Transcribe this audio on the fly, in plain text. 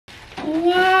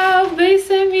Wow, they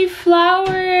sent me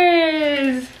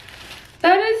flowers.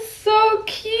 That is so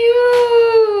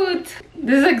cute.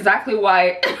 This is exactly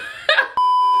why.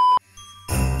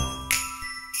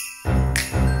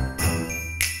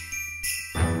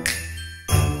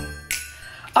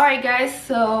 Alright guys,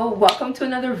 so welcome to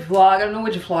another vlog. I don't know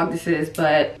which vlog this is,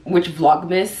 but which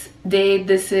Vlogmas day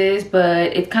this is, but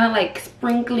it's kind of like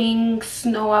sprinkling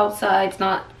snow outside. It's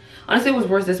not, honestly it was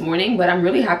worse this morning, but I'm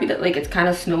really happy that like it's kind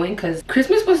of snowing, because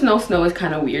Christmas with no snow is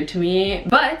kind of weird to me.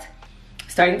 But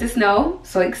starting to snow,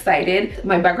 so excited.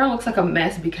 My background looks like a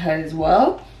mess because,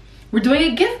 well, we're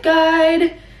doing a gift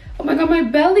guide. Oh my god, my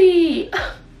belly.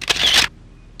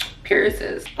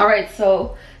 Pierces. Alright,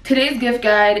 so today's gift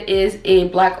guide is a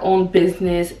black owned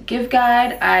business gift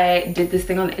guide. I did this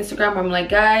thing on Instagram where I'm like,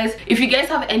 guys, if you guys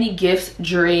have any gifts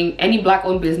during any black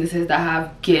owned businesses that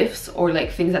have gifts or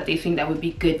like things that they think that would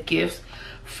be good gifts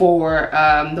for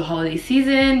the holiday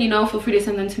season, you know, feel free to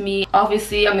send them to me.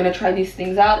 Obviously I'm gonna try these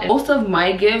things out, and most of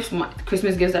my gifts, my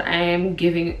Christmas gifts that I am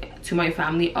giving to my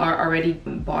family are already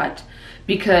bought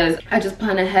because I just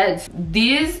plan ahead.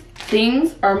 These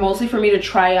things are mostly for me to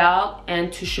try out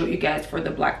and to show you guys for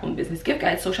the black owned business gift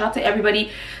guide. So shout out to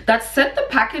everybody that sent the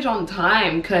package on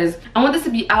time, because I want this to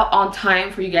be out on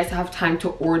time for you guys to have time to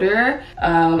order.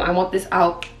 I want this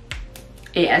out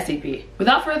ASAP.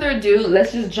 Without further ado,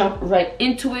 let's just jump right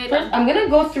into it. First, I'm gonna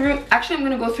go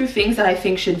through things that I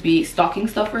think should be stocking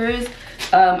stuffers.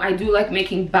 I do like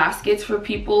making baskets for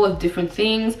people of different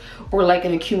things, or like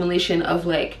an accumulation of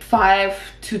like $5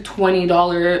 to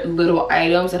 $20 little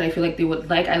items that I feel like they would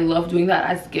like. I love doing that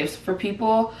as gifts for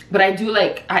people, but I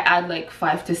add like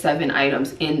 5 to 7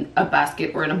 items in a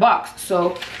basket or in a box. So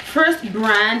first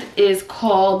brand is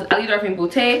called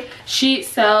Beauté. She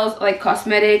sells like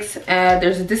cosmetics, and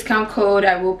there's a discount code.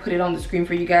 I will put it on the screen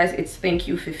for you guys. It's thank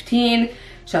you 15.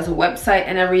 She has a website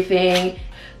and everything.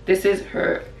 This is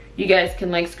her. You guys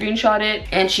can like screenshot it,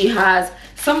 and she has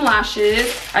some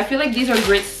lashes. I feel like these are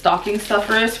great stocking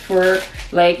stuffers for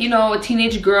like, you know, a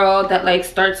teenage girl that like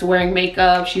starts wearing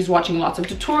makeup. She's watching lots of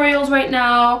tutorials right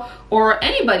now, or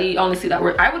anybody honestly that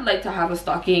I would like to have a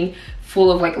stocking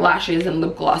full of like lashes and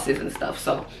lip glosses and stuff.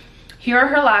 So here are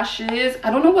her lashes.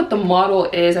 I don't know what the model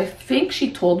is. I think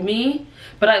she told me,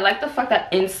 but I like the fact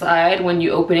that inside when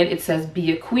you open it, it says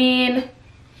be a queen.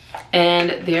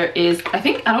 And there is, I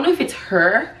don't know if it's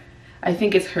her. I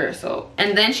think it's her. So,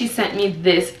 and then she sent me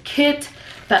this kit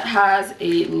that has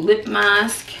a lip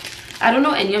mask. I don't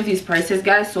know any of these prices,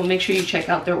 guys, so make sure you check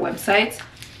out their websites.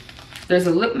 There's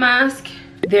a lip mask.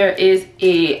 There is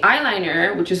a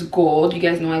eyeliner, which is gold. You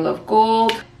guys know I love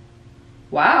gold.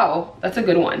 Wow, that's a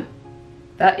good one.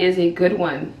 That is a good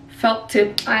one. Felt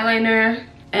tip eyeliner.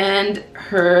 And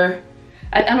her,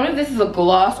 I don't know if this is a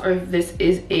gloss or if this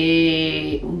is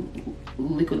a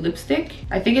liquid lipstick.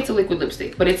 I think it's a liquid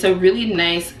lipstick, but it's a really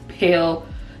nice pale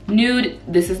nude.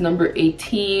 This is number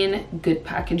 18. Good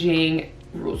packaging,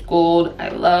 rose gold. I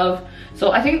love.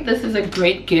 So I think this is a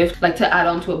great gift, like to add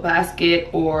on to a basket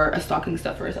or a stocking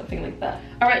stuffer or something like that.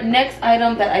 All right, next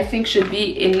item that I think should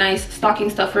be a nice stocking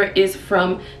stuffer is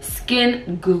from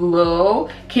Skin Glow.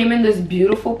 Came in this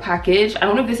beautiful package. I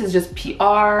don't know if this is just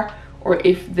PR or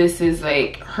if this is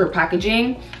like her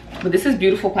packaging, but this is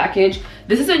beautiful package.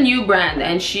 This is a new brand,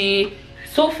 and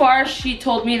so far she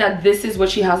told me that this is what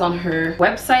she has on her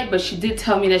website, but she did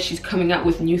tell me that she's coming out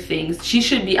with new things. She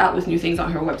should be out with new things on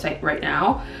her website right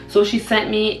now. So she sent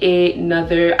me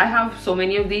another, I have so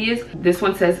many of these. This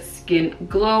one says Skin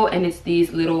Glow, and it's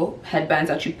these little headbands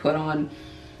that you put on.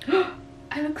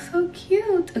 I look so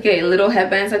cute. Okay, little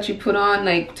headbands that you put on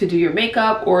like to do your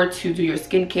makeup or to do your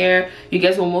skincare. You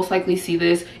guys will most likely see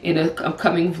this in an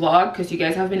upcoming vlog, because you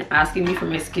guys have been asking me for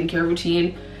my skincare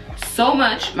routine so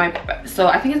much. So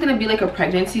I think it's gonna be like a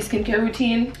pregnancy skincare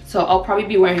routine, so I'll probably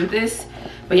be wearing this.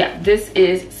 But yeah, this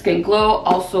is Skin Glow,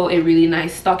 also a really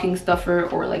nice stocking stuffer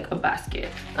or like a basket.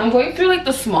 I'm going through like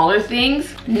the smaller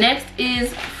things. Next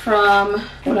is from,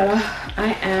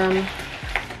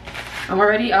 I'm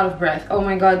already out of breath. Oh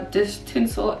my god, there's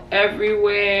tinsel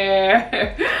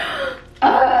everywhere.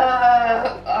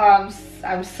 I'm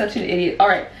such an idiot. All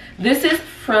right, this is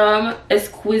from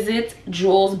Exquisite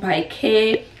Jewels by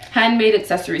Kay. Handmade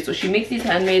accessories. So she makes these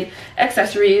handmade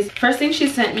accessories. First thing she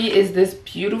sent me is this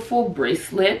beautiful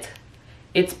bracelet.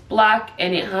 It's black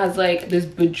and it has like this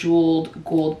bejeweled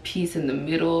gold piece in the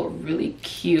middle. Really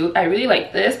cute. I really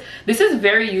like this. This is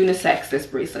very unisex, this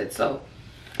bracelet. So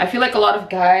I feel like a lot of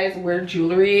guys wear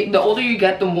jewelry. The older you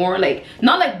get, the more like,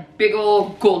 not like big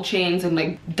old gold chains and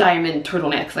like diamond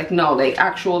turtlenecks. Like no, like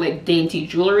actual like dainty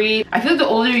jewelry. I feel like the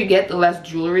older you get, the less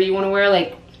jewelry you want to wear.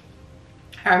 Like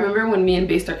I remember when me and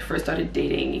Bae first started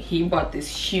dating, he bought this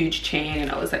huge chain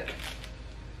and I was like,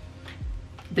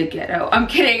 the ghetto. I'm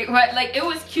kidding, but like it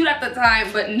was cute at the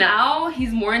time, but now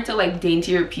he's more into like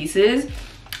daintier pieces,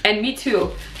 and me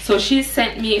too. So she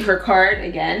sent me her card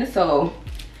again. So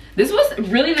this was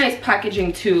really nice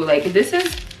packaging too. Like this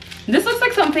looks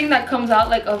like something that comes out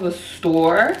like of a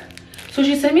store. So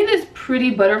she sent me this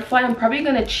pretty butterfly. I'm probably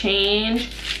gonna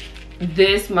change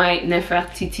this, my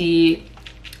Nefertiti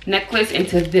necklace,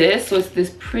 into this. So it's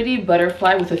this pretty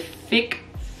butterfly with a thick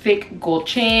gold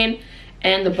chain,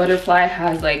 and the butterfly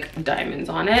has like diamonds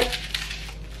on it.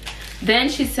 Then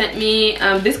she sent me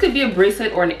this could be a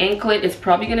bracelet or an anklet. It's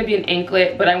probably gonna be an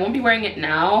anklet, but I won't be wearing it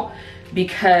now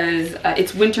because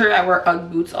it's winter. I wear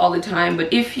UGG boots all the time.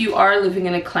 But if you are living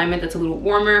in a climate that's a little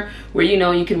warmer, where you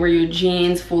know you can wear your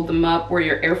jeans, fold them up, wear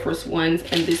your Air Force Ones,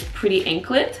 and this pretty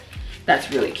anklet,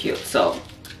 that's really cute. So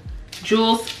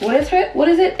Jules, what is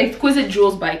it? Exquisite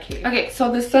Jewels by Kate. Okay,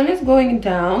 so the sun is going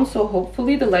down, so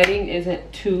hopefully the lighting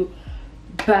isn't too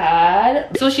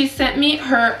bad. So she sent me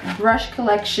her brush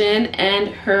collection and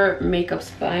her makeup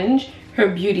sponge, her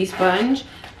beauty sponge.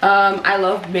 I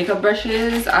love makeup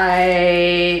brushes. I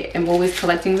am always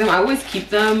collecting them. I always keep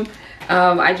them.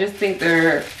 I just think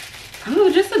they're, I don't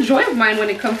know, just a joy of mine when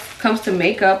it comes to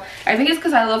makeup. I think it's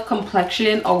because I love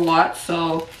complexion a lot,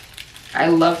 so I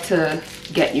love to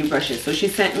get new brushes. So she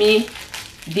sent me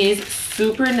these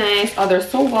super nice, oh, they're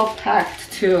so well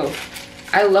packed too.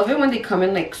 I love it when they come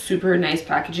in like super nice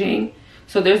packaging.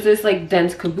 So there's this like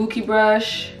dense kabuki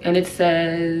brush, and it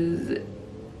says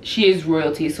she is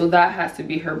royalty, so that has to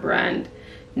be her brand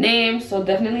name. So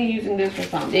definitely using this for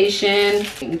foundation.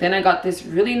 And then I got this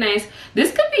really nice,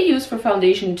 this could be used for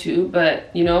foundation too, but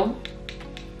you know,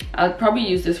 I'll probably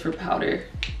use this for powder.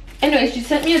 Anyways, she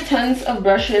sent me a tons of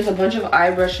brushes, a bunch of eye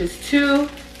brushes too,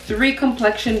 3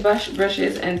 complexion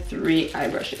brushes and 3 eye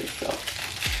brushes. So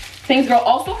thanks, girl.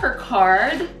 Also her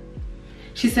card,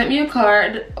 she sent me a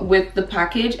card with the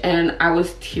package and I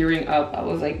was tearing up. I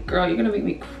was like, girl, you're gonna make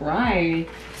me cry.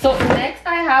 So next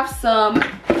I have some,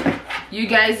 you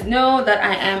guys know that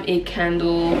I am a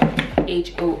candle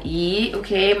HOE,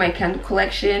 okay? My candle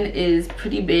collection is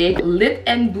pretty big. Lit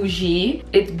and Bougie.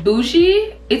 It's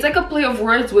bougie, it's like a play of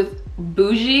words with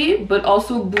bougie, but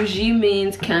also bougie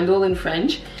means candle in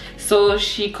French. So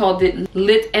she called it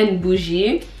Lit and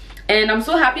Bougie. And I'm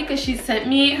so happy because she sent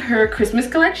me her Christmas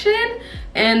collection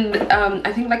and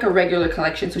I think like a regular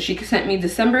collection. So she sent me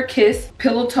December Kiss,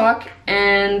 Pillow Talk,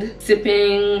 and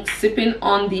Sipping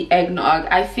on the Eggnog.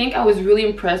 I think I was really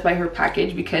impressed by her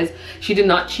package because she did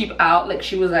not cheap out. Like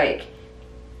she was like,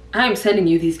 I'm sending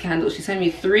you these candles. She sent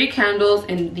me 3 candles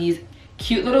in these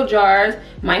cute little jars.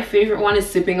 My favorite one is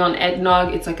Sipping on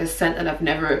Eggnog. It's like a scent that I've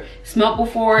never smelled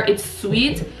before. It's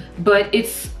sweet, but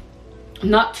it's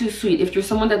not too sweet. If you're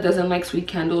someone that doesn't like sweet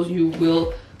candles, you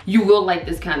will like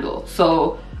this candle.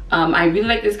 So I really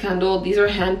like this candle. These are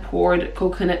hand poured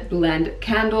coconut blend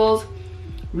candles,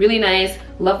 really nice.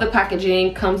 Love the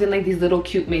packaging. Comes in like these little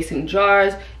cute mason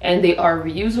jars and they are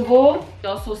reusable. She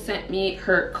also sent me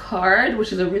her card,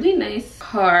 which is a really nice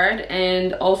card,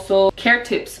 and also care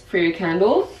tips for your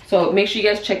candles. So make sure you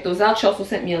guys check those out. She also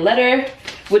sent me a letter,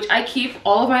 which I keep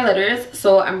all of my letters,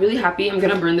 so I'm really happy. I'm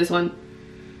gonna burn this one.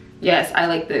 Yes, I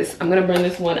like this. I'm gonna burn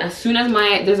this one as soon as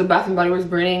there's a Bath and Body Works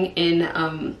burning in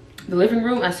the living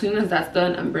room. As soon as that's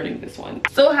done, I'm burning this one.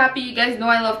 So happy. You guys know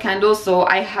I love candles, so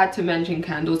I had to mention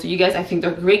candles. So you guys, I think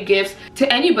they're great gifts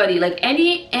to anybody. Like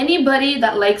anybody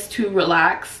that likes to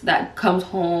relax, that comes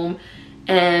home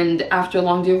and after a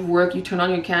long day of work, you turn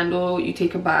on your candle, you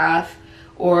take a bath,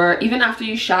 or even after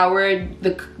you showered,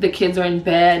 the kids are in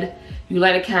bed, you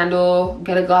light a candle,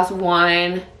 get a glass of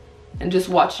wine, and just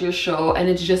watch your show, and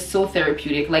it's just so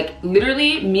therapeutic. Like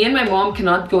literally, me and my mom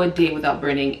cannot go a day without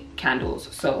burning candles.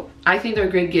 So I think they're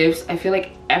great gifts. I feel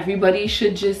like everybody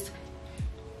should just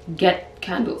get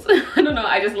candles. I don't know,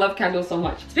 I just love candles so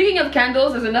much. Speaking of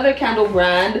candles, there's another candle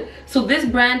brand. So this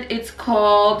brand, it's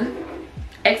called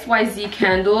XYZ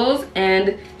Candles,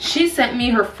 and she sent me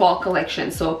her fall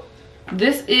collection. So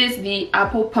this is the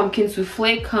apple pumpkin souffle.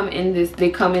 They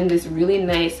come in this really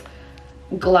nice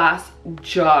glass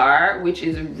jar, which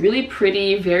is really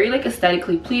pretty, very like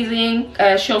aesthetically pleasing.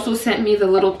 She also sent me the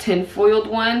little tin foiled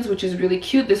ones, which is really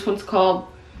cute. This one's called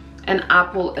An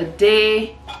Apple a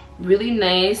Day. Really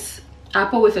nice.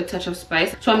 Apple with a touch of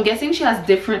spice. So I'm guessing she has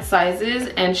different sizes,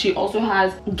 and she also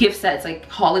has gift sets, like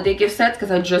holiday gift sets,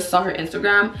 because I just saw her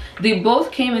Instagram. They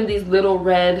both came in these little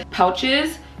red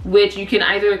pouches, which you can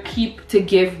either keep to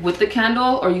give with the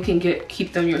candle or you can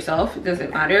keep them yourself. It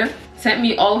doesn't matter. Sent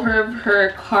me all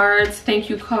her cards. Thank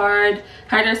you card.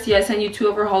 Hi Darcia, I sent you 2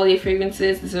 of her holiday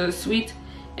fragrances. These are the sweet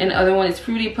And the other one is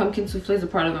fruity pumpkin souffle, is a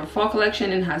part of our fall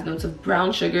collection and has notes of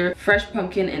brown sugar, fresh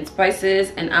pumpkin, and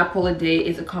spices. And apple a day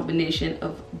is a combination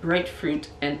of bright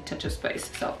fruit and touch of spice.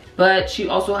 So, but she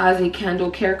also has a candle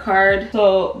care card.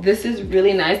 So this is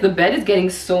really nice. The bed is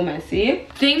getting so messy.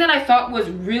 Thing that I thought was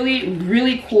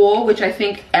really cool, which I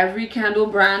think every candle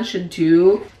brand should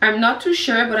do. I'm not too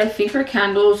sure, but I think her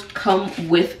candles come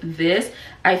with this.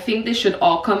 I think they should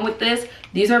all come with this.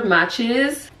 These are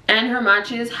matches. And her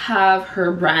matches have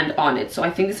her brand on it. So I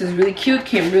think this is really cute.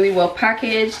 Came really well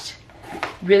packaged.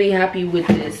 Really happy with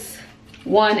this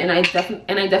one. And I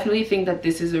definitely think that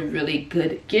this is a really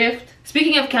good gift.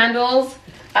 Speaking of candles,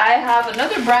 I have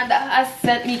another brand that has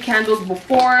sent me candles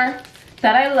before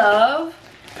that I love.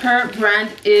 Her brand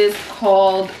is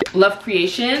called Love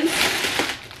Creations.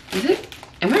 Is it?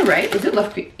 Am I right? Is it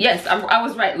Love Creations? Yes, I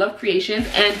was right. Love Creations.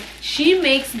 And she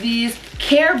makes these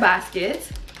care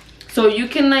baskets. So you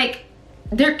can like,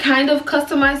 they're kind of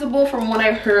customizable from what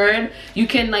I heard. You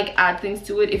can like add things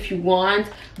to it if you want,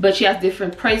 but she has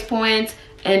different price points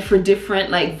and for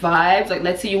different like vibes. Like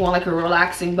let's say you want like a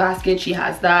relaxing basket, she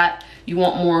has that. You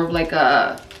want more of like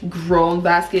a grown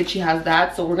basket, she has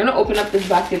that. So we're gonna open up this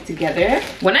basket together.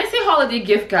 When I say holiday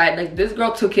gift guide, like this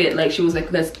girl took it, like she was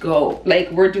like, let's go.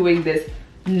 Like we're doing this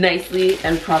nicely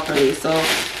and properly. So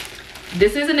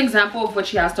this is an example of what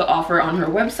she has to offer on her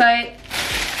website.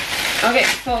 Okay,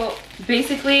 so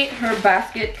basically her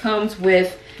basket comes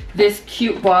with this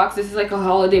cute box. This is like a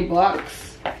holiday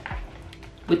box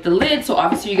with the lid, so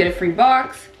obviously you get a free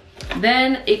box.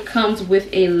 Then it comes with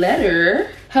a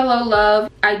letter. Hello love,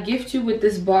 I gift you with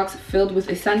this box filled with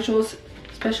essentials,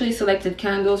 specially selected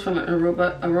candles from an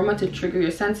aroma to trigger your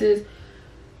senses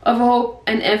of hope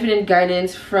and infinite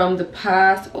guidance from the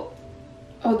past.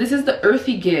 Oh, this is the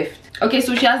earthy gift. Okay,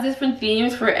 so she has different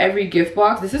themes for every gift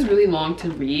box. This is really long to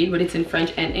read, but it's in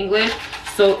French and English.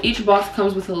 So each box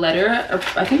comes with a letter.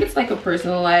 I think it's like a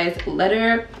personalized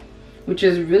letter, which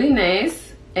is really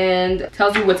nice and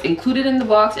tells you what's included in the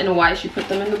box and why she put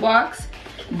them in the box.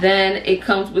 Then it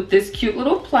comes with this cute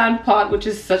little plant pot, which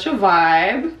is such a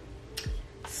vibe.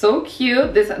 So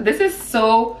cute. This is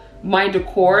so my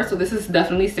decor, so this is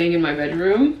definitely staying in my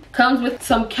bedroom. Comes with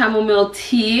some chamomile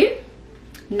tea.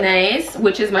 Nice,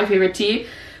 which is my favorite tea,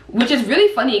 which is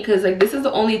really funny because like this is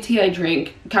the only tea I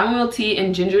drink. Chamomile tea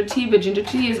and ginger tea, but ginger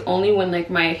tea is only when like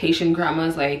my Haitian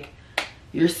grandma's like,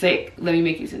 you're sick, let me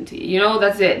make you some tea, you know,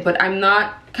 that's it. But I'm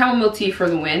not, chamomile tea for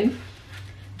the win.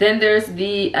 Then there's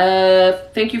the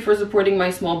thank you for supporting my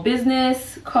small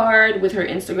business card with her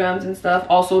Instagrams and stuff,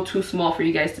 also too small for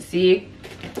you guys to see.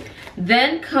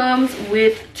 Then comes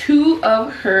with 2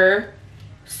 of her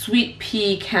sweet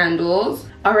pea candles.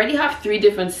 I already have 3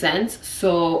 different scents,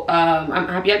 so I'm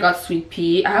happy I got sweet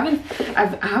pea. I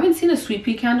haven't seen a sweet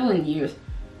pea candle in years.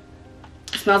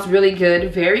 It smells really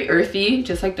good, very earthy,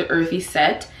 just like the earthy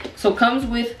set. So comes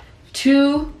with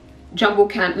 2 jumbo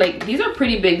candles. Like these are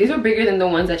pretty big. These are bigger than the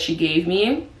ones that she gave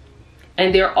me,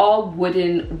 and they're all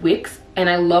wooden wicks. And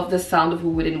I love the sound of a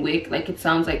wooden wick. Like it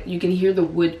sounds like you can hear the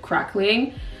wood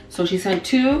crackling. So she sent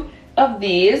 2 of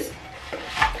these.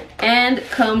 And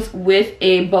comes with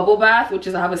a bubble bath, which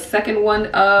is I have a second one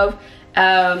of.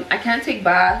 I can't take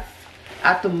baths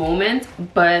at the moment,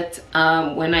 but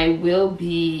when I will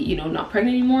be, you know, not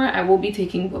pregnant anymore, I will be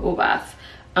taking bubble baths.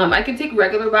 I can take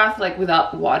regular baths like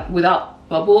without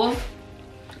bubbles,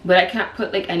 but I can't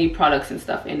put like any products and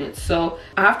stuff in it. So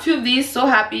I have 2 of these. So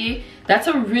happy. That's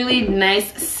a really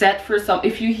nice set for some,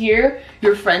 if you hear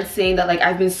your friends saying that like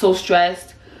I've been so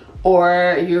stressed,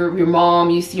 or your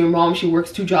mom, you see your mom, she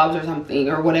works 2 jobs or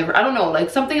something or whatever, I don't know, like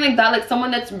something like that, like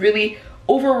someone that's really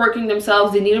overworking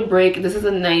themselves, they need a break. This is a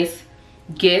nice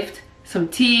gift. Some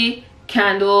tea,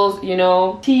 candles, you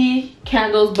know, tea,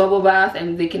 candles, bubble bath,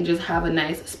 and they can just have a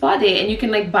nice spa day. And you can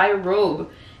like buy a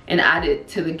robe and add it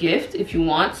to the gift if you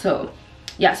want. So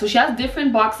yeah, so she has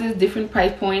different boxes, different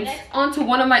price points. Next, on to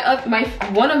one of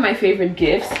my favorite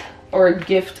gifts or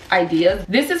gift ideas.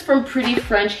 This is from Pretty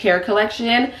French Hair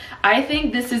Collection. I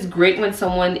think this is great when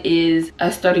someone is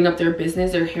starting up their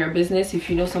business, their hair business. If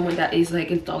you know someone that is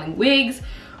like installing wigs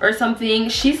or something.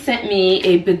 She sent me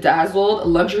a bedazzled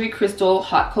luxury crystal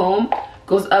hot comb.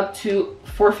 Goes up to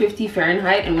 450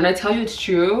 Fahrenheit, and when I tell you it's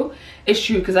true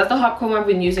because that's the hot comb I've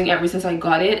been using ever since I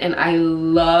got it, and I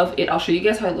love it. I'll show you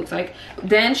guys how it looks like.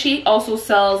 Then she also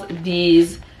sells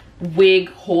these wig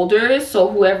holders, so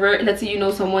whoever, let's say you know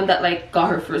someone that like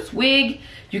got her first wig,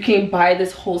 you can buy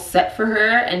this whole set for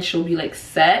her and she'll be like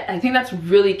set. I think that's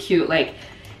really cute. Like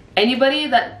anybody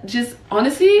that just,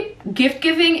 honestly, gift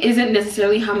giving isn't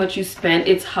necessarily how much you spend,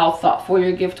 it's how thoughtful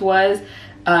your gift was.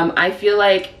 I feel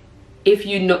like if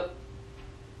you know,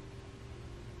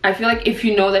 I feel like if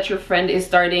you know that your friend is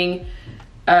starting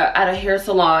at a hair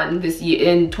salon this year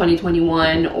in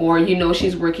 2021, or you know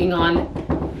she's working on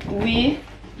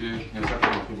Yeah,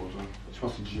 je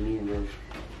pense que Jimmy ou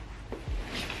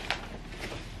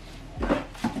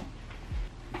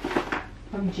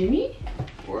From Jimmy?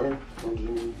 Ouais, from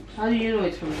Jimmy. How do you know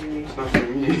it's from Jimmy? It's not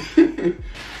from me.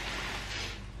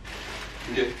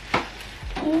 Okay.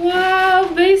 Wow,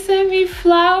 they sent me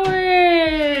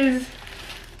flowers.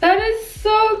 That is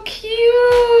so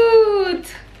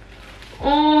cute.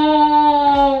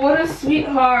 Oh, what a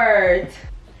sweetheart.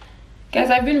 Guys,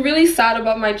 I've been really sad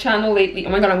about my channel lately. Oh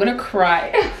my god, I'm gonna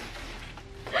cry.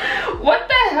 What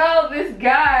the hell, this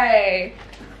guy?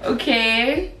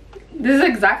 Okay, this is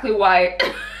exactly why.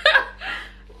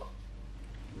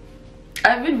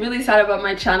 I've been really sad about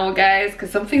my channel, guys,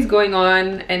 because something's going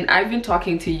on, and I've been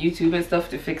talking to YouTube and stuff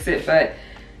to fix it, but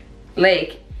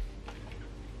like,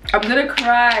 I'm gonna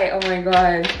cry. Oh my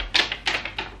god.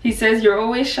 He says, you're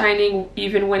always shining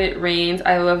even when it rains.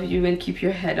 I love you and keep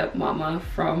your head up, mama,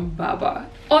 from Baba.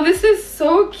 Oh, this is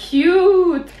so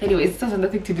cute. Anyways, this has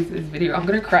nothing to do with this video. I'm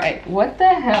gonna cry. What the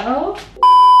hell?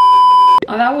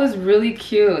 Oh, that was really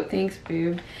cute. Thanks,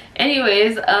 babe.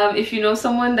 Anyways, if you know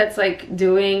someone that's like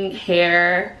doing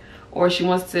hair, or she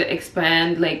wants to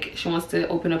expand, like she wants to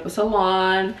open up a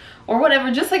salon or whatever,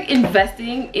 just like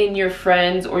investing in your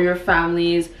friends or your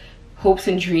family's hopes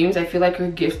and dreams, I feel like are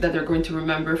gifts that they're going to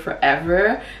remember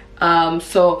forever.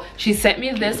 So she sent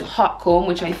me this hot comb,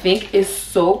 which I think is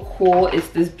so cool. It's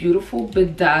this beautiful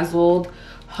bedazzled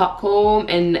hot comb,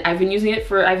 and I've been using it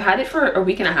for, I've had it for a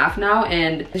week and a half now,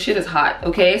 and the shit is hot.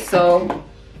 Okay, so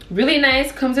really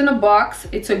nice, comes in a box.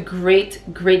 It's a great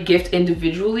gift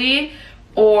individually,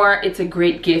 or it's a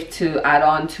great gift to add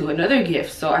on to another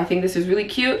gift. So I think this is really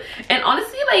cute. And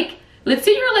honestly, like, let's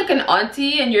say you're like an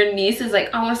auntie and your niece is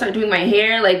like, I want to start doing my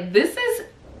hair. Like, this is,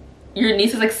 your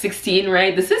niece is like 16,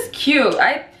 right? This is cute.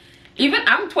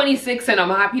 I'm 26 and I'm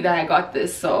happy that I got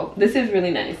this. So this is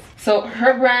really nice. So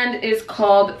her brand is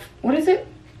called, what is it?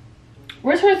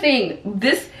 Where's her thing?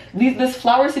 This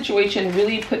flower situation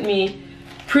really put me,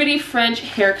 Pretty French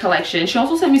Hair Collection. She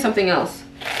also sent me something else.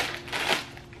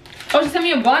 Oh, she sent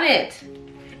me a bonnet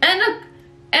and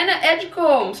an edge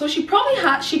comb. So she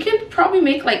can probably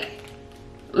make like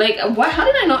what, how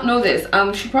did I not know this?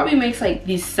 She probably makes like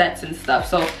these sets and stuff.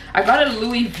 So I got a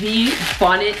Louis V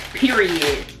bonnet,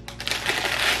 period,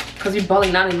 because we're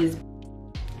balling out in this.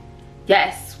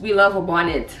 Yes, we love a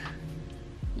bonnet.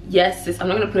 Yes, sis, I'm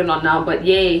not gonna put it on now, but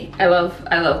yay, I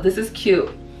love this. Is cute.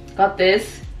 Got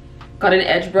this, got an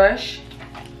edge brush,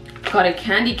 got a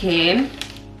candy cane,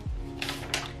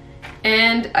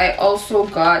 and I also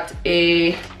got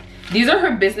these are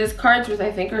her business cards, which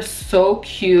I think are so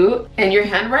cute. And your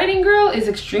handwriting, girl, is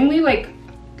extremely like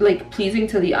pleasing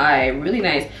to the eye. Really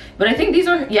nice. But I think these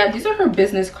are her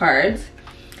business cards,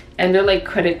 and they're like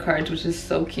credit cards, which is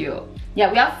so cute. Yeah,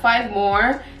 we have 5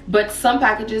 more, but some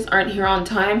packages aren't here on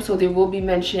time, so they will be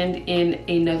mentioned in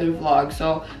another vlog.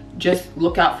 So just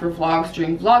look out for vlogs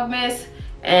during Vlogmas,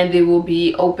 and they will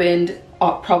be opened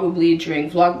probably during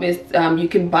Vlogmas. You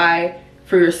can buy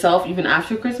for yourself even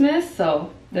after Christmas, so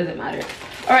doesn't matter.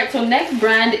 All right, so next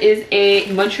brand is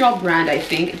a Montreal brand, I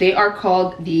think. They are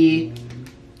called the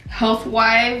Health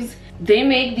Wives. They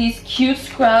make these cute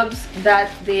scrubs that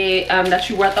that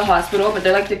you wear at the hospital, but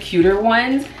they're like the cuter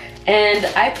ones. And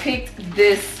I picked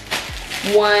this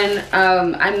one.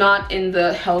 I'm not in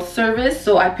the health service,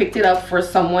 so I picked it up for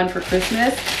someone for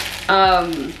Christmas.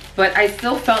 But I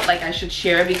still felt like I should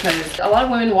share because a lot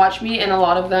of women watch me and a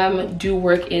lot of them do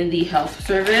work in the health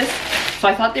service. So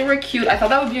I thought they were cute. I thought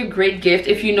that would be a great gift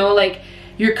if you know like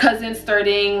your cousin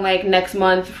starting like next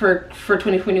month for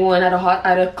 2021 at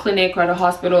a clinic or at a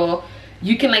hospital.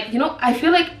 You can, like, you know, I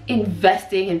feel like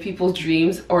investing in people's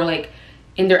dreams or like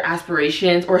in their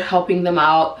aspirations or helping them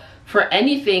out for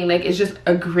anything, like, it's just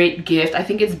a great gift. I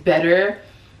think it's better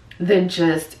than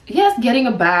just, yes, getting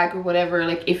a bag or whatever.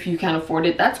 Like, if you can't afford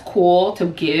it, that's cool to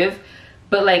give,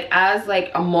 but like as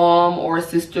like a mom or a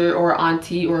sister or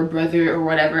auntie or a brother or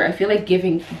whatever, I feel like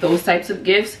giving those types of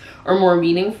gifts are more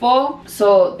meaningful.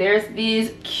 So there's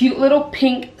these cute little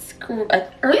pink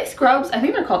early scrubs. I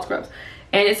think they're called scrubs,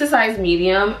 and it's a size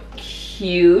medium.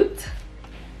 Cute,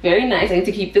 very nice. I need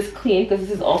to keep this clean because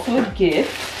this is also a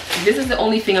gift. This is the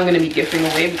only thing I'm going to be gifting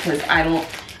away because I'm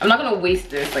not going to waste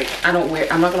this. Like, I'm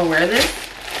not going to wear this.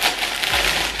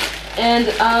 And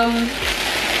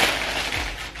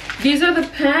these are the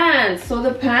pants. So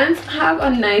the pants have a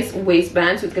nice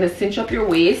waistband, so it's going to cinch up your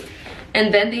waist,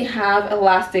 and then they have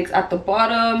elastics at the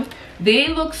bottom. They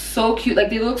look so cute. Like,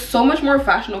 they look so much more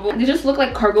fashionable. They just look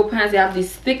like cargo pants. They have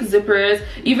these thick zippers.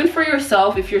 Even for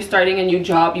yourself, if you're starting a new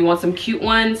job, you want some cute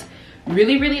ones.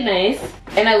 Really, really nice.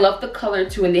 And I love the color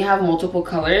too, and they have multiple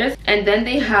colors. And then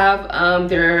they have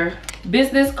their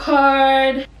business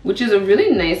card, which is a really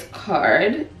nice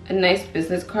card, a nice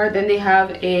business card. Then they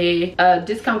have a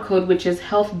discount code, which is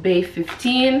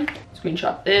HealthBay15.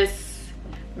 Screenshot this.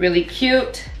 Really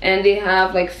cute. And they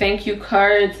have like thank you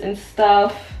cards and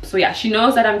stuff. So yeah, she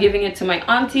knows that I'm giving it to my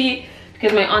auntie,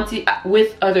 because my auntie,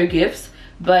 with other gifts,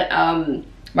 but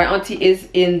my auntie is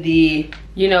in the,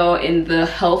 you know, in the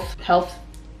health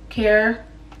care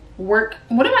work.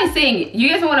 What am I saying? You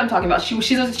guys know what I'm talking about.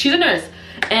 She's a nurse,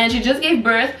 and she just gave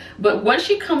birth. But when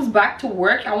she comes back to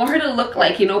work, I want her to look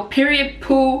like, you know, period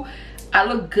poo. I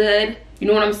look good. You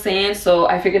know what I'm saying? So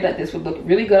I figured that this would look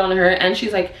really good on her, and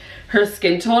she's like, her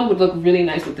skin tone would look really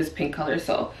nice with this pink color.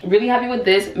 So really happy with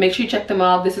this. Make sure you check them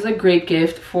out. This is a great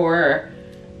gift for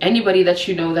anybody that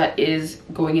you know that is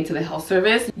going into the health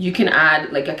service. You can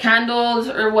add like a candles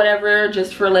or whatever,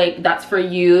 just for like, that's for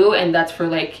you, and that's for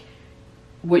like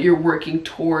what you're working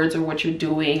towards or what you're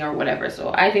doing or whatever.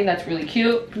 So I think that's really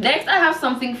cute. Next, I have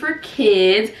something for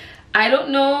kids. I don't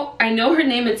know, I know her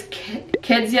name is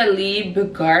Kezia Lee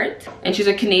Bugart, and she's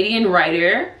a Canadian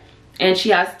writer, and she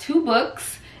has 2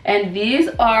 books. And these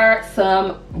are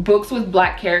some books with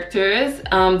black characters.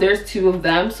 There's 2 of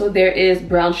them. So there is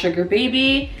Brown Sugar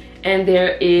Baby, and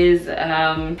there is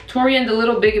Tori and the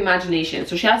Little Big Imagination.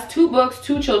 So she has 2 books,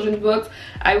 2 children's books.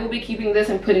 I will be keeping this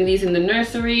and putting these in the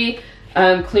nursery.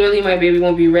 Clearly my baby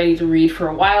won't be ready to read for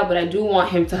a while, but I do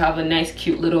want him to have a nice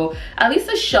cute little, at least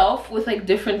a shelf with like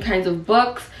different kinds of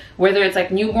books, whether it's like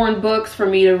newborn books for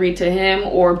me to read to him,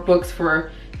 or books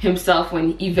for himself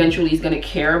when eventually he's gonna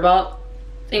care about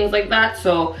things like that.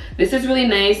 So this is really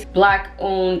nice. Black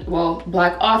owned, well,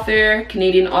 black author,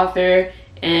 Canadian author,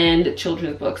 and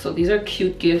children's book. So these are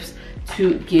cute gifts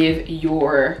to give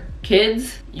your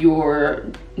kids, your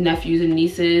nephews and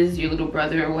nieces, your little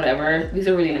brother or whatever. These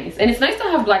are really nice, and it's nice to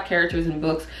have black characters in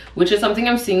books, which is something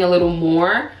I'm seeing a little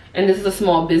more. And this is a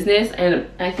small business, and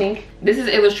I think this is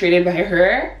illustrated by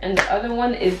her, and the other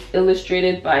one is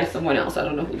illustrated by someone else. I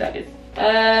don't know who that is.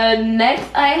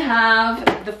 Next I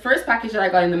have the first package that I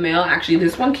got in the mail. Actually,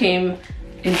 this one came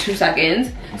in 2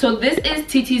 seconds. So this is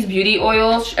TT's Beauty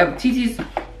Oils, TT's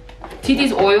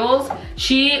Oils.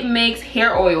 She makes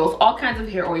hair oils, all kinds of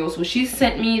hair oils. So she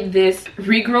sent me this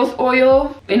regrowth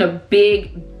oil in a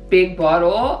big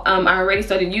bottle. I already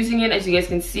started using it, as you guys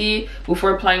can see.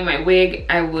 Before applying my wig,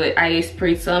 I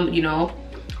sprayed some, you know,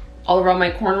 all around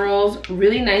my cornrows.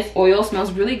 Really nice oil,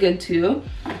 smells really good too.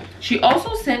 She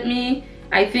also sent me,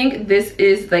 I think this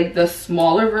is like the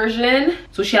smaller version.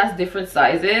 So she has different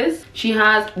sizes. She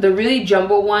has the really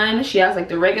jumbo one. She has like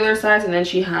the regular size, and then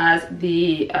she has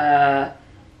the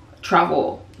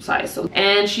travel size. So,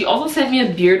 and she also sent me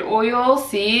a beard oil.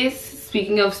 See,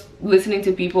 speaking of listening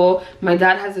to people, my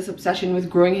dad has this obsession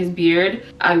with growing his beard.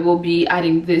 I will be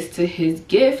adding this to his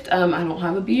gift. I don't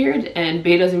have a beard, and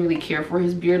Bae doesn't really care for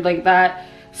his beard like that.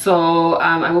 So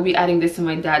I will be adding this to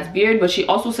my dad's beard. But she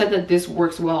also said that this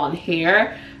works well on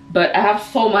hair, but I have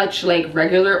so much like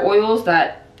regular oils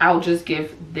that I'll just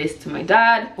give this to my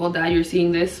dad. Well, Dad, you're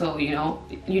seeing this, so you know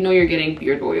you're getting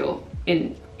beard oil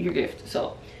in your gift.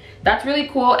 So that's really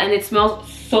cool, and it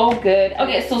smells so good.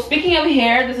 Okay, so speaking of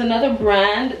hair, there's another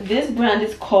brand. This brand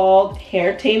is called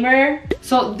Hair Tamer.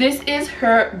 So this is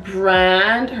her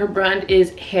brand. Her brand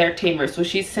is Hair Tamer. So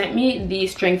she sent me the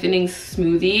strengthening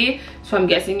smoothie. So I'm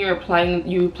guessing you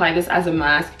apply this as a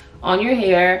mask on your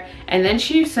hair. And then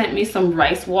she sent me some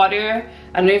rice water.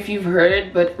 I don't know if you've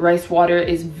heard, but rice water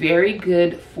is very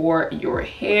good for your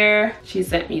hair. She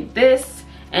sent me this,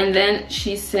 and then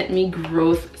she sent me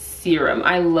growth serum.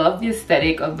 I love the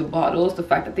aesthetic of the bottles, the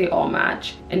fact that they all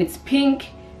match, and it's pink,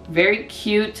 very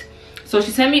cute. So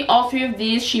she sent me all 3 of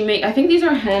these. I think these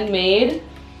are handmade.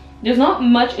 There's not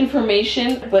much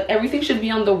information, but everything should be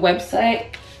on the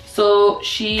website. So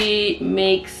she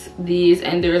makes these,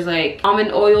 and there's like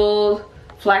almond oil,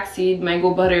 flaxseed,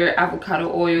 mango butter,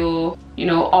 avocado oil, you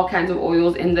know, all kinds of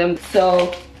oils in them.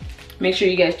 So make sure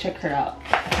you guys check her out.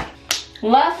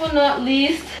 Last but not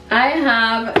least, I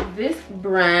have this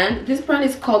brand. This brand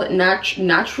is called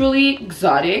Naturally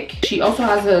Exotic. She also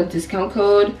has a discount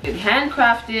code.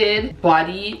 Handcrafted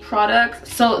body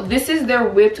products. So this is their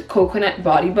whipped coconut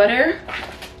body butter.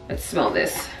 Let's smell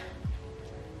this.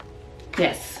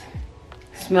 Yes,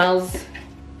 smells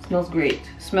great.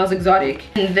 Smells exotic.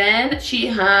 And then she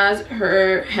has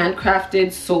her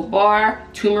handcrafted soap bar,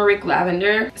 turmeric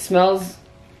lavender. Smells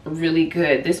really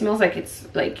good. This smells like it's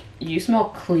like you smell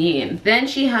clean. Then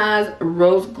she has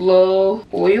Rose Glow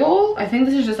oil. I think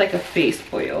this is just like a face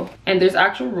oil, and there's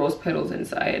actual rose petals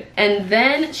inside. And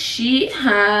then she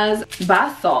has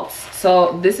bath salts.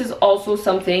 So this is also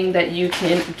something that you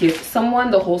can gift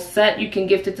someone. The whole set, you can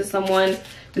gift it to someone.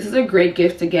 This is a great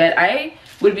gift to get. I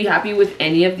would be happy with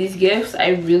any of these gifts. I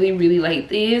really like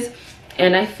these.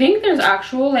 And I think there's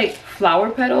actual like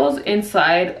flower petals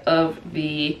inside of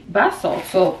the bath salt.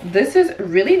 So this is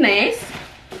really nice.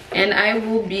 And I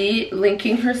will be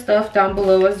linking her stuff down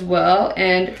below as well.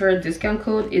 And her discount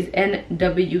code is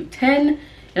NW10. And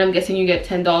I'm guessing you get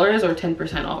 $10 or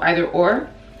 10% off, either or.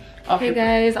 Hey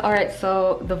guys, all right,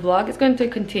 so the vlog is going to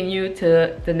continue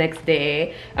to the next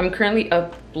day. I'm currently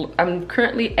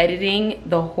editing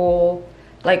the whole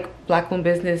like Black owned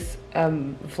business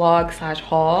vlog slash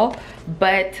haul,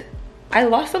 but I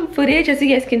lost some footage. As you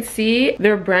guys can see,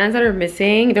 there are brands that are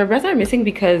missing. There are brands that are missing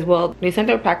because, well, they sent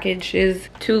their packages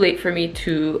too late for me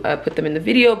to put them in the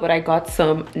video, but I got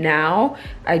some now.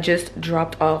 I just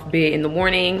dropped off Bae in the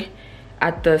morning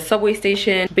at the subway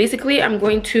station. Basically, I'm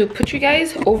going to put you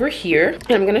guys over here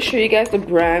and I'm gonna show you guys the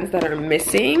brands that are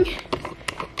missing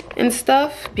and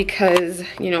stuff, because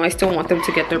you know I still want them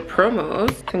to get their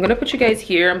promos. So I'm gonna put you guys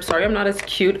here. I'm sorry I'm not as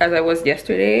cute as I was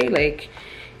yesterday. Like,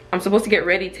 I'm supposed to get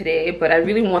ready today, but I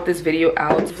really want this video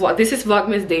out. This is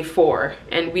Vlogmas day 4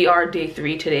 and we are day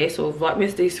 3 today. So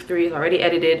Vlogmas day 3 is already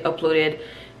edited, uploaded,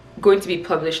 going to be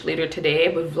published later today,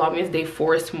 but Vlogmas day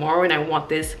 4 is tomorrow, and I want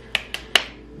this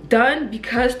done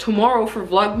because tomorrow for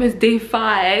Vlogmas day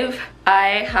 5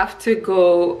 I have to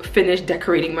go finish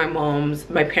decorating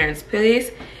my parents'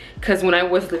 place, because when I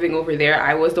was living over there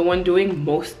I was the one doing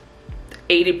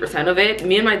 80% of it.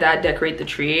 Me and my dad decorate the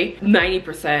tree.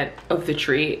 90% of the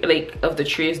tree,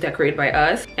 is decorated by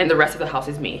us, and the rest of the house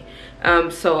is me.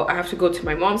 So I have to go to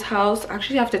my mom's house.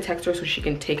 Actually, I have to text her so she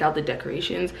can take out the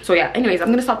decorations. So yeah, anyways, I'm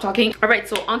gonna stop talking. All right,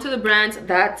 so onto the brands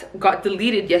that got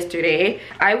deleted yesterday.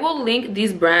 I will link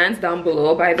these brands down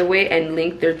below, by the way, and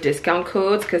link their discount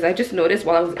codes, because I just noticed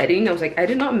while I was editing, I was like, I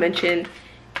did not mention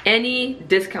any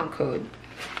discount code.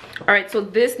 All right, so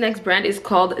this next brand is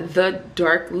called the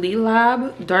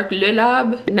Darciaxo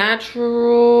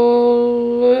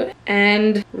Natural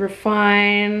and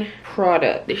Refine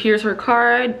product. Here's her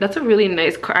card. That's a really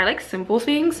nice card. I like simple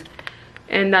things,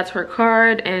 and that's her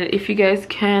card. And if you guys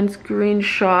can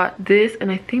screenshot this,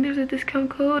 and I think there's a discount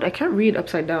code. I can't read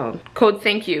upside down. Code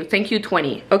thank you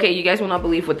 20. Okay, you guys will not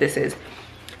believe what this is.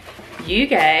 You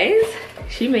guys,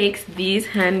 she makes these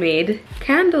handmade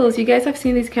candles. You guys have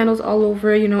seen these candles all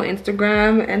over, you know,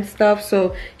 Instagram and stuff.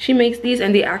 So she makes these,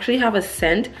 and they actually have a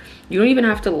scent. You don't even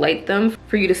have to light them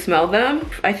for you to smell them.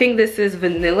 I think this is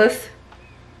vanilla.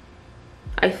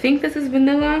 I think this is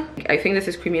vanilla. I think this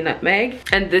is creamy nutmeg,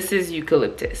 and this is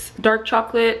eucalyptus. Dark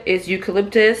chocolate is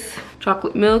eucalyptus.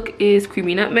 Chocolate milk is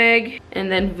creamy nutmeg,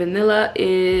 and then vanilla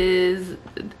is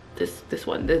this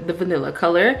one, the vanilla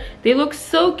color. They look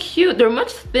so cute. They're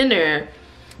much thinner.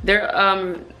 They're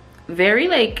very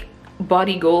like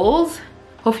body goals.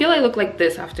 Hopefully I look like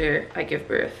this after I give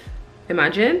birth.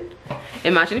 Imagine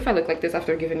if I look like this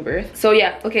after giving birth. So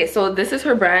yeah, okay, so this is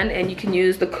her brand, and you can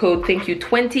use the code thank you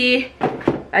 20.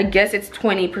 I guess it's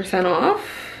 20% off.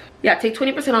 Yeah, take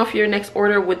 20% off your next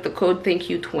order with the code thank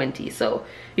you 20. So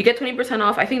you get 20%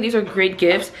 off. I think these are great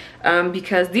gifts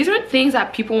because these aren't things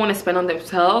that people want to spend on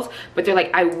themselves, but they're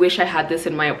like, I wish I had this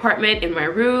in my apartment, in my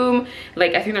room.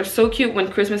 Like, I think they're so cute.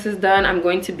 When Christmas is done, I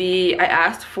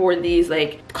asked for these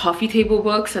like coffee table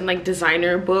books and like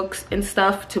designer books and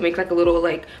stuff to make like a little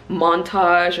like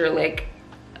montage or like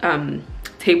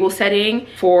table setting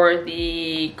for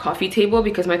the coffee table,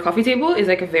 because my coffee table is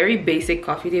like a very basic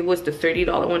coffee table. It's the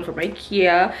 $30 one from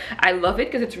IKEA. I love it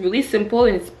because it's really simple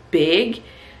and it's big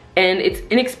and it's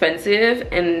inexpensive,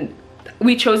 and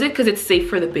we chose it because it's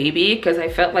safe for the baby, because I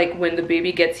felt like when the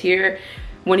baby gets here,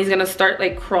 when he's gonna start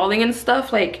like crawling and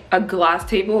stuff, like a glass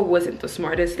table wasn't the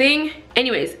smartest thing.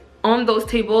 Anyways, on those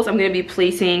tables I'm gonna be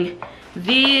placing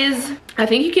these. I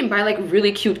think you can buy like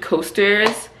really cute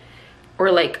coasters or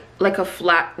like a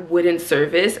flat wooden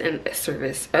flat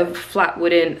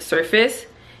wooden surface,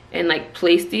 and like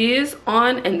place these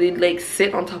on, and they like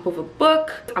sit on top of a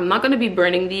book. I'm not gonna be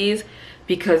burning these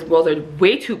because, well, they're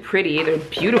way too pretty. They're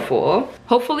beautiful.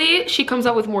 Hopefully she comes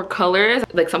out with more colors,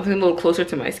 like something a little closer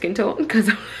to my skin tone, because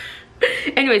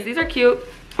anyways, these are cute.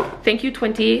 Thank you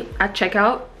 20 at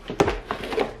checkout.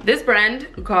 This brand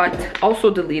got also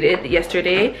deleted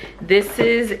yesterday. This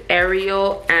is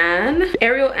Ariel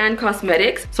Ann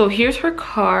Cosmetics. So here's her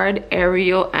card,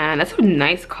 Ariel Ann. That's a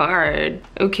nice card.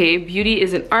 Okay, beauty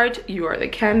is an art, you are the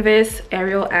canvas,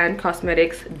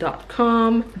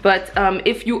 arielannCosmetics.com. But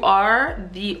if you are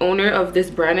the owner of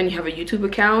this brand and you have a YouTube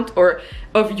account or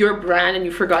of your brand and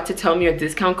you forgot to tell me your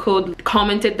discount code,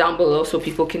 comment it down below so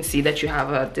people can see that you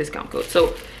have a discount code.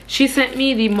 So she sent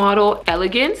me the model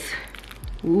Elegance.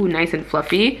 Ooh, nice and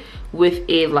fluffy, with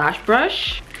a lash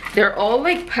brush. They're all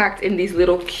like packed in these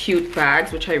little cute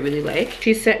bags, which I really like.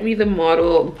 She sent me the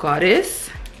model Goddess.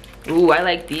 Ooh, I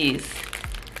like these.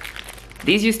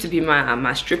 These used to be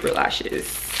my stripper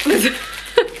lashes.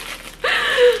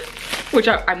 Which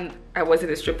I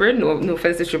wasn't a stripper, no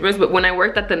offense to strippers, but when I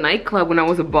worked at the nightclub, when I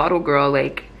was a bottle girl,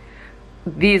 like,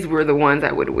 these were the ones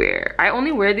I would wear. I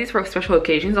only wear these for special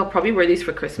occasions. I'll probably wear these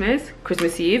for Christmas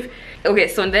Eve. Okay,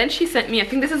 so then she sent me, I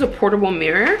think this is a portable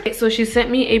mirror. Okay, so she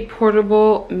sent me a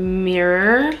portable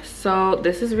mirror. So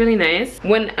this is really nice.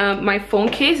 When my phone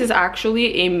case is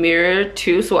actually a mirror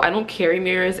too, so I don't carry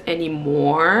mirrors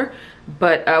anymore.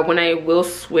 But when I will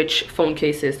switch phone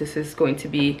cases, this is going to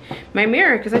be my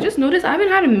mirror, because I just noticed I haven't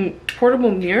had a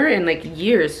portable mirror in like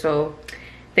years. So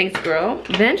thanks, girl.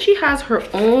 Then she has her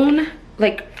own,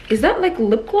 like, is that like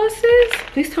lip glosses?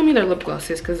 Please tell me they're lip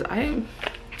glosses, because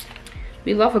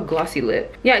we love a glossy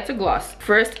lip. Yeah, it's a gloss.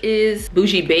 First is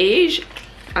Bougie Beige.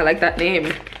 I like that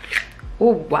name.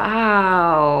 Oh,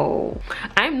 wow.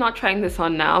 I'm not trying this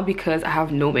on now because I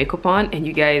have no makeup on, and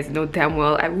you guys know damn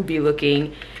well I will be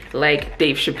looking like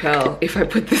Dave Chappelle if I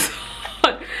put this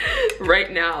on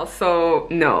right now. So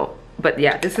no, but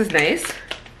yeah, this is nice.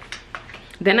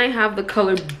 Then I have the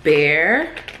color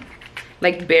Bare,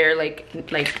 like bare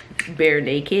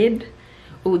naked.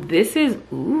 Oh, this is,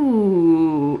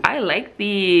 ooh, I like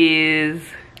these.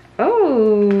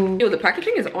 Oh, yo, the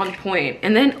packaging is on point.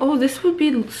 And then, oh, this would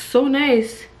be so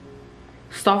nice.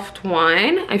 Soft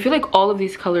wine. I feel like all of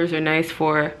these colors are nice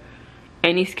for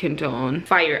any skin tone.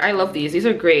 Fire. I love these. These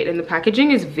are great. And the packaging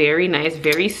is very nice,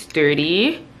 very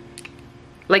sturdy.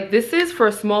 Like, this is for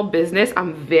a small business.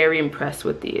 I'm very impressed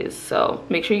with these. So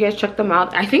make sure you guys check them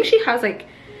out. I think she has like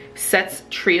sets,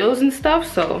 trios and stuff.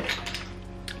 So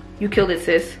you killed it,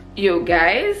 sis. Yo,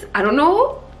 guys, I don't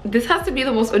know. This has to be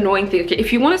the most annoying thing. Okay,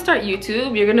 if you want to start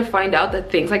YouTube, you're gonna find out that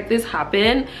things like this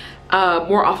happen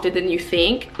more often than you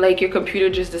think. Like, your computer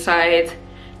just decides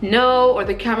no, or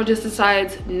the camera just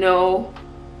decides no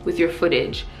with your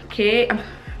footage. Okay,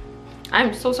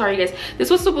 I'm so sorry, guys. This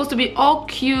was supposed to be all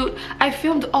cute. I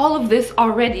filmed all of this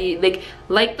already,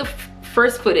 like the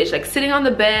first footage, like sitting on the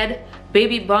bed,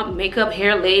 baby bump, makeup,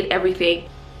 hair laid, everything.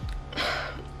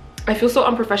 I feel so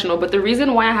unprofessional, but the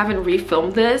reason why I haven't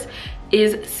refilmed this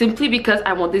is simply because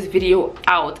I want this video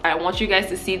out. I want you guys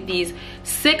to see these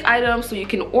sick items so you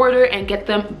can order and get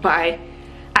them by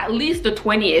at least the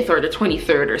 20th or the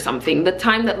 23rd or something. The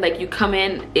time that like you come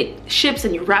in, it ships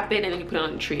and you wrap it and then you put it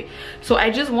on the tree. So I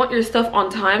just want your stuff on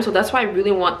time. So that's why I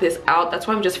really want this out. That's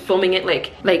why I'm just filming it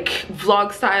like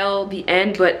vlog style, the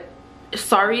end. But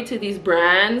sorry to these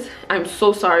brands. I'm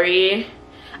so sorry.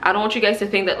 I don't want you guys to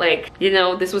think that, like, you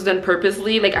know, this was done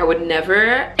purposely. Like, I would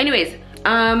never. Anyways,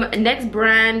 next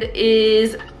brand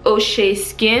is O'Shea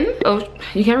Skin. Oh,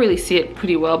 you can't really see it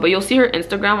pretty well, but you'll see her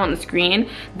Instagram on the screen.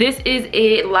 This is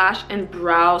a lash and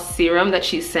brow serum that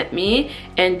she sent me,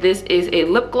 and this is a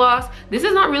lip gloss. This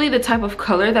is not really the type of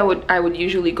color that I would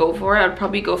usually go for. I'd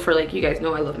probably go for, like, you guys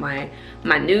know I love my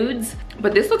nudes,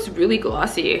 but this looks really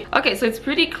glossy. Okay, so it's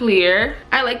pretty clear.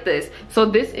 I like this. So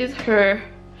this is her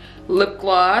lip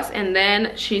gloss, and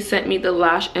then she sent me the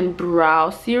lash and brow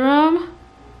serum.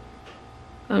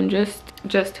 I'm just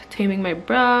taming my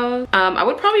brows. I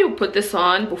would probably put this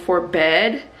on before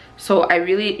bed, so I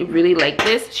really like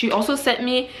this. She also sent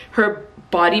me her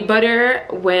body butter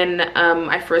when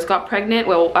I first got pregnant.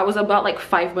 Well, I was about like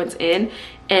 5 months in,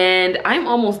 and I'm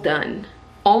almost done.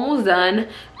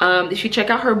 If you check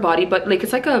out her body butter, like,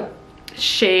 it's like a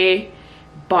shea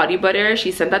body butter.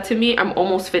 She sent that to me. I'm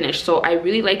almost finished, so I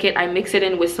really like it. I mix it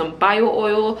in with some bio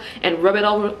oil and rub it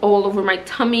all over my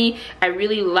tummy. I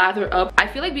really lather up. I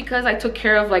feel like because I took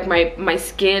care of like my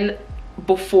skin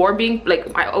before being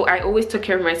like, I always took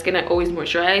care of my skin. I always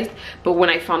moisturized, but when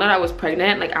I found out I was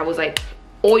pregnant, like, I was like,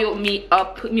 oil me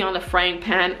up, put me on the frying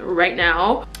pan right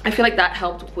now. I feel like that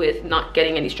helped with not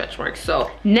getting any stretch marks. So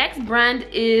next brand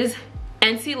is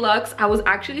NC Lux. I was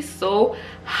actually so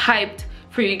hyped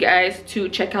for you guys to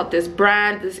check out this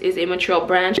brand. This is a Montreal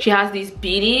brand. She has these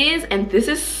beanies and this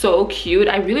is so cute.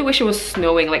 I really wish it was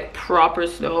snowing, like proper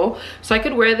snow, so I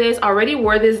could wear this. I already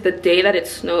wore this the day that it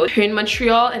snowed here in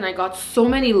Montreal, and I got so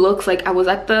many looks. Like I was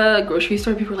at the grocery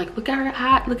store, people were like, look at her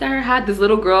hat, look at her hat. This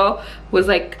little girl was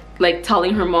like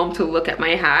telling her mom to look at my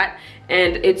hat,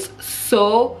 and it's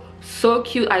so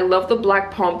cute. I love the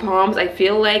black pom-poms. I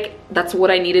feel like that's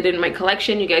what I needed in my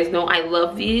collection. You guys know I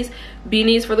love these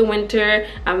beanies for the winter.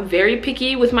 I'm very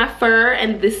picky with my fur,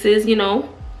 and this is, you know,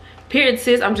 period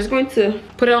sis. I'm just going to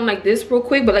put it on like this real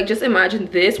quick, but like just imagine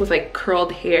this with like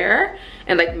curled hair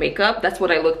and like makeup. That's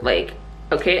what I looked like.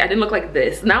 Okay, I didn't look like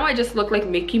this. Now I just look like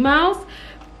Mickey Mouse,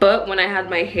 but when I had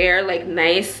my hair like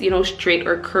nice, you know, straight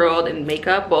or curled and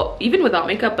makeup, well, even without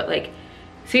makeup, but like,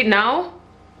 see, now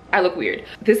I look weird.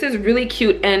 This is really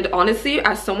cute, and honestly,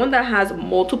 as someone that has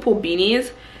multiple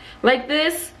beanies like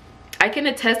this, I can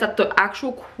attest that the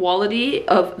actual quality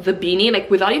of the beanie, like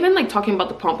without even like talking about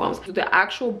the pom-poms, the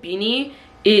actual beanie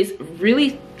is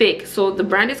really thick. So the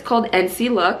brand is called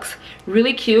NC Lux.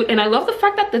 Really cute, and I love the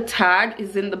fact that the tag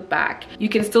is in the back. You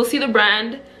can still see the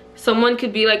brand. Someone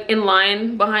could be like in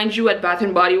line behind you at Bath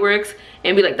and Body Works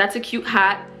and be like, that's a cute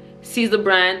hat, sees the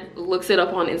brand, looks it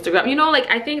up on Instagram. You know, like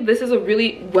I think this is a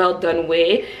really well done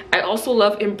way. I also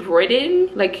love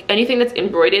embroidering, like anything that's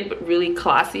embroidered but really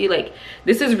classy. Like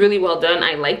this is really well done.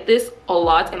 I like this a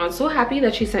lot, and I'm so happy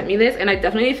that she sent me this, and I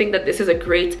definitely think that this is a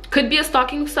great, could be a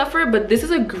stocking stuffer, but this is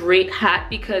a great hat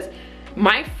because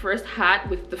my first hat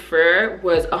with the fur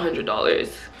was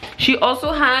 $100. She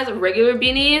also has regular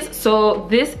beanies, so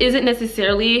this isn't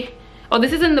necessarily, oh,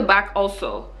 this is in the back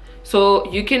also.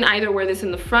 So you can either wear this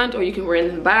in the front or you can wear it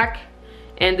in the back.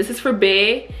 And this is for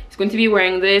Bay. He's going to be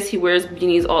wearing this. He wears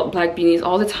beanies, black beanies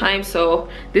all the time. So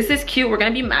this is cute. We're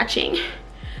gonna be matching.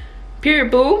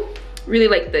 Period, boo. Really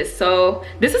like this. So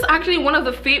this is actually one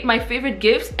of my favorite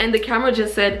gifts, and the camera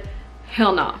just said,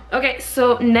 hell no. Okay,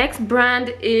 so next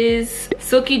brand is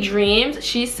Silky Dreams.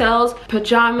 She sells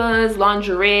pajamas,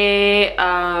 lingerie,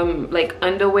 like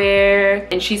underwear,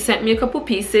 and she sent me a couple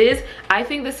pieces. I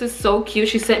think this is so cute.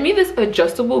 She sent me this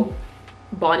adjustable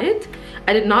bonnet.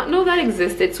 I did not know that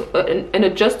existed. So an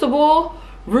adjustable,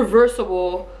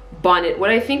 reversible bonnet. What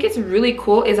I think is really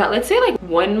cool is that, let's say like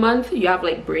 1 month you have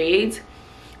like braids,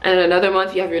 and then another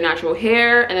month you have your natural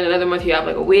hair, and then another month you have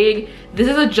like a wig. This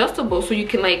is adjustable, so you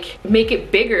can like make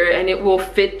it bigger and it will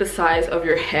fit the size of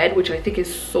your head, which I think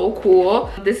is so cool.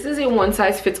 This is a one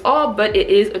size fits all, but it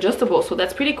is adjustable, so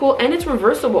that's pretty cool, and it's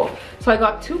reversible. So I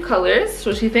got 2 colors.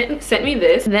 So she sent me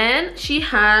this. Then she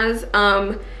has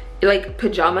like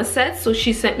pajama sets. So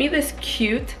she sent me this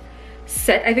cute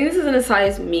set. I think this is in a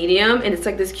size medium, and it's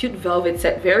like this cute velvet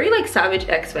set, very like Savage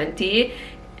X Fenty.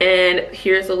 And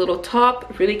here's a little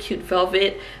top, really cute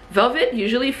velvet. Velvet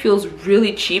usually feels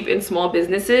really cheap in small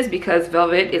businesses because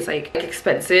velvet is like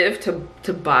expensive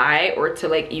to buy or to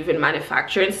like even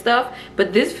manufacture and stuff.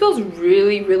 But this feels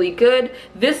really good.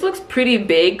 This looks pretty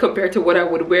big compared to what I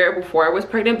would wear before I was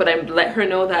pregnant, but I let her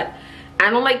know that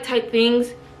I don't like tight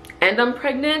things and I'm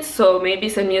pregnant, so maybe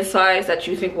send me a size that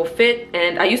you think will fit.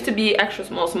 And I used to be extra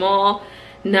small.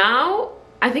 Now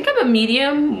I think I'm a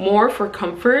medium, more for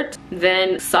comfort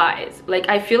than size. Like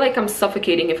I feel like I'm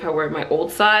suffocating if I wear my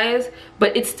old size,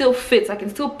 but it still fits. I can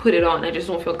still put it on. I just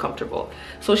don't feel comfortable.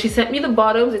 So she sent me the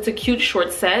bottoms. It's a cute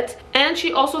short set. And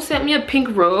she also sent me a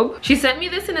pink robe. She sent me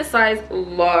this in a size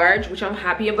large, which I'm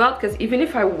happy about, because even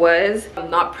if I was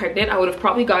not pregnant, I would have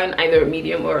probably gotten either a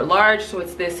medium or a large. So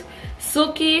it's this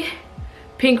silky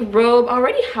pink robe. I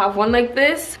already have one like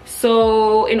this,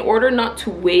 so in order not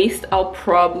to waste, I'll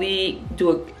probably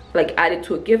do add it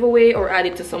to a giveaway or add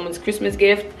it to someone's Christmas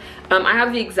gift. I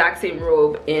have the exact same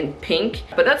robe in pink,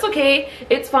 but that's okay,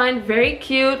 it's fine. Very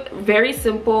cute, very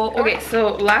simple. Okay,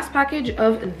 so last package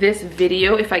of this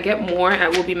video. If I get more, I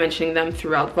will be mentioning them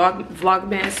throughout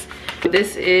Vlogmas.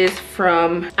 This is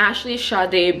from Ashley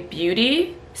Sade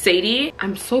Beauty. Sadie.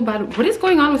 I'm so bad. What is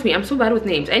going on with me? I'm so bad with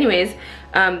names. Anyways,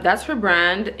 that's her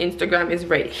brand. Instagram is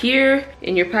right here.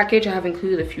 In your package, I have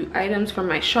included a few items from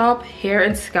my shop. Hair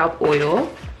and scalp oil,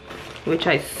 which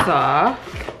I saw.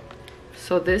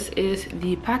 So this is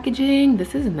the packaging.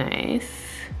 This is nice.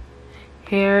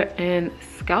 Hair and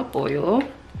scalp oil.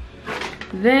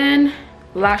 Then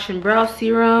lash and brow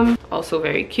serum, also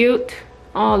very cute.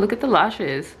 Oh, look at the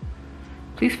lashes.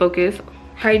 Please focus.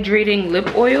 Hydrating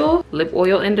lip oil,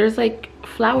 and there's like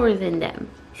flowers in them.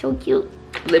 So cute.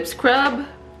 Lip scrub.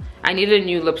 I needed a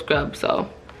new lip scrub, so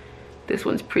this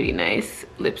one's pretty nice.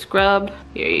 Lip scrub.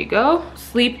 Here you go.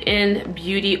 Sleep In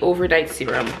Beauty Overnight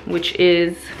Serum, which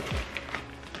is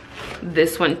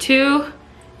this one too.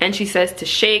 And she says to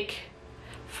shake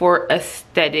for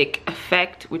aesthetic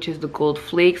effect, which is the gold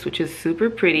flakes, which is super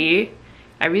pretty.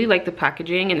 I really like the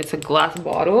packaging, and it's a glass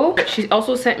bottle. She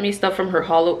also sent me stuff from her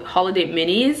holiday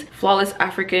minis. Flawless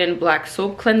African Black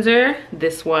Soap Cleanser,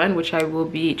 this one, which I will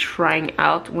be trying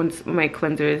out once my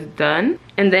cleanser is done.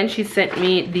 And then she sent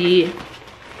me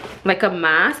like a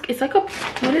mask. It's like a,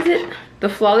 what is it? The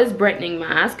Flawless Brightening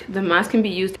Mask. The mask can be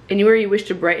used anywhere you wish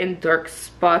to brighten dark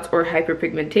spots or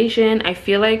hyperpigmentation. I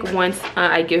feel like once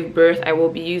I give birth, I will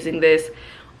be using this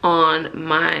on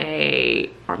my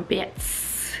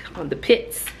armpits, on the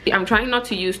pits. I'm trying not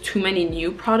to use too many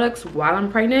new products while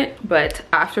I'm pregnant, but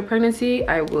after pregnancy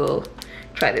I will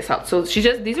try this out. So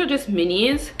these are just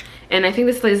minis, and I think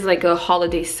this is like a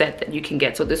holiday set that you can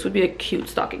get, so this would be a cute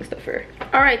stocking stuffer.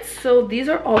 All right, so these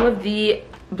are all of the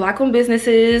Black-owned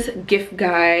businesses gift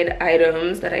guide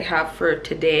items that I have for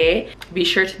today. Be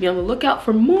sure to be on the lookout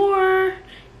for more.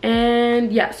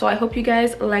 And yeah, so I hope you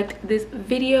guys liked this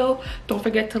video. Don't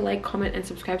forget to like, comment, and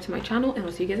subscribe to my channel, and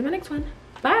I'll see you guys in my next one.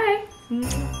 Bye.